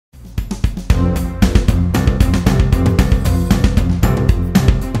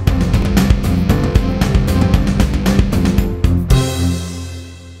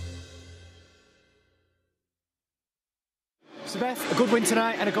Beth, a good win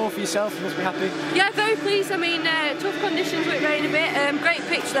tonight and a goal for yourself. You must be happy. Yeah, very pleased. I mean, tough conditions with rain a bit. Great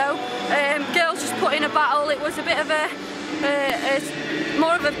pitch though. Girls just put in a battle. It was a bit of a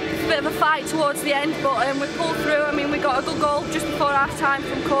fight towards the end, but we pulled through. I mean, we got a good goal just before half time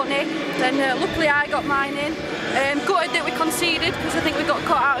from Courtney. Then luckily I got mine in. Gutted that we conceded because I think we got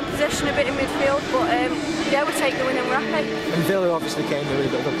caught out in possession a bit in midfield, but yeah, we take the win and we're happy. And Villa obviously came with a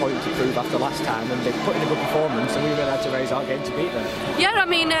bit of a point to prove after last time, and they put in a good performance, and we really had to raise our game to beat them. Yeah, I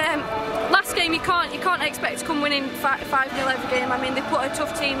mean, last game you can't expect to come winning 5-0 every game. I mean, they put a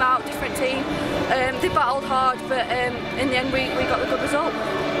tough team out, different team. They battled hard, but in the end we got the good result.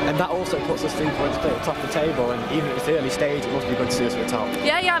 And that also puts us 3 points clear at the top of the table, and even at this early stage it must be good to see us at the top.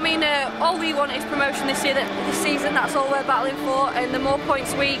 Yeah, I mean, all we want is promotion this season, that's all we're battling for, and the more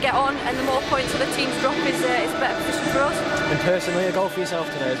points we get on and the more points other teams drop is a better position for us. And personally, a goal for yourself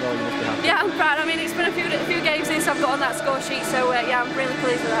today as well, you must be happy. Yeah, I'm proud. I mean, it's been a few games since I've got on that score sheet, so yeah, I'm really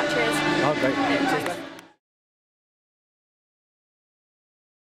pleased with that. Cheers. Oh, great. Yeah,